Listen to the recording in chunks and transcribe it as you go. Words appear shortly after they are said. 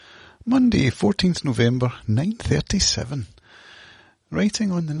Monday, 14th November, 9:37. Writing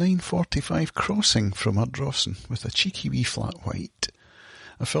on the 9:45 crossing from Ardrossan with a cheeky wee flat white.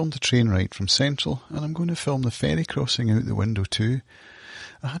 I filmed the train ride from Central and I'm going to film the ferry crossing out the window too.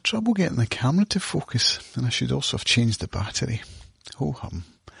 I had trouble getting the camera to focus and I should also have changed the battery. Ho hum.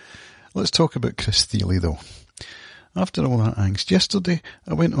 Let's talk about Chris Thile though. After all that angst yesterday,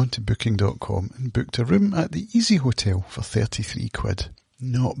 I went on to booking.com and booked a room at the Easy Hotel for 33 quid.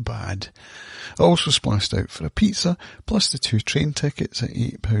 Not bad. I also splashed out for a pizza, plus the 2 train tickets at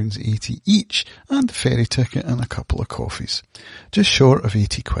 £8.80 each, and the ferry ticket and a couple of coffees. Just short of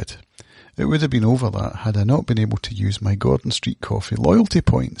 80 quid. It would have been over that had I not been able to use my Gordon Street Coffee loyalty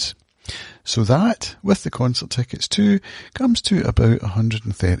points. So that, with the concert tickets too, comes to about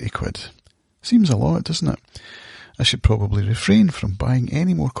 130 quid. Seems a lot, doesn't it? I should probably refrain from buying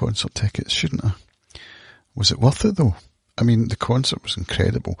any more concert tickets, shouldn't I? Was it worth it though? I mean, the concert was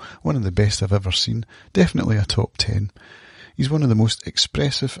incredible, one of the best I've ever seen, definitely a top 10. He's one of the most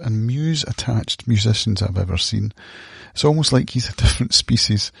expressive and muse-attached musicians I've ever seen. It's almost like he's a different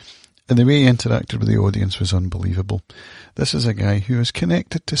species, and the way he interacted with the audience was unbelievable. This is a guy who is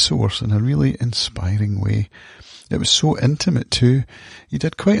connected to Source in a really inspiring way. It was so intimate too. He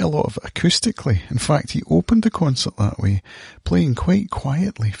did quite a lot of it acoustically. In fact, he opened the concert that way, playing quite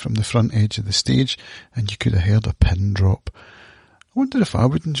quietly from the front edge of the stage, and you could have heard a pin drop. I wonder if I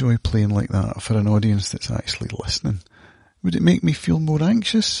would enjoy playing like that for an audience that's actually listening. Would it make me feel more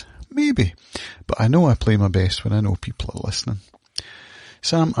anxious? Maybe. But I know I play my best when I know people are listening.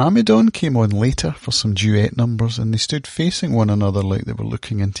 Sam Amidon came on later for some duet numbers, and they stood facing one another like they were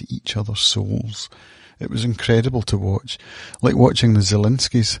looking into each other's souls. It was incredible to watch, like watching the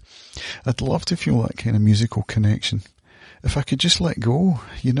Zelinskis. I'd love to feel that kind of musical connection. If I could just let go,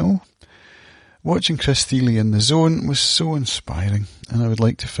 you know. Watching Chris Thile in The Zone was so inspiring, and I would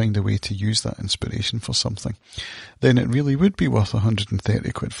like to find a way to use that inspiration for something. Then it really would be worth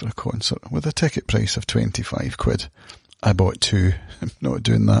 130 quid for a concert, with a ticket price of 25 quid. I bought 2. I'm not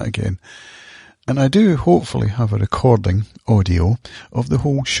doing that again. And I do hopefully have a recording, audio, of the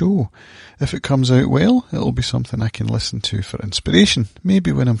whole show. If it comes out well, it'll be something I can listen to for inspiration,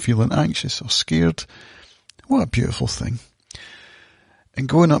 maybe when I'm feeling anxious or scared. What a beautiful thing. And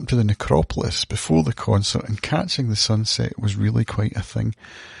going up to the Necropolis before the concert and catching the sunset was really quite a thing.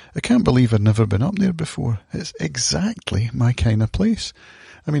 I can't believe I'd never been up there before. It's exactly my kind of place.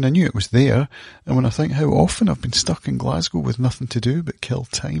 I mean, I knew it was there, and when I think how often I've been stuck in Glasgow with nothing to do but kill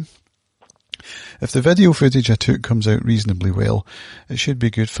time. If the video footage I took comes out reasonably well, it should be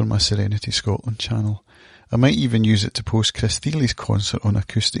good for my Serenity Scotland channel. I might even use it to post Chris Thile's concert on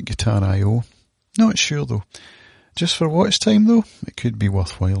Acoustic Guitar I.O. Not sure though. Just for watch time though, it could be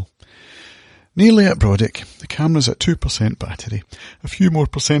worthwhile. Nearly at Brodick. The camera's at 2% battery. A few more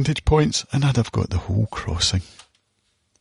percentage points and I'd have got the whole crossing.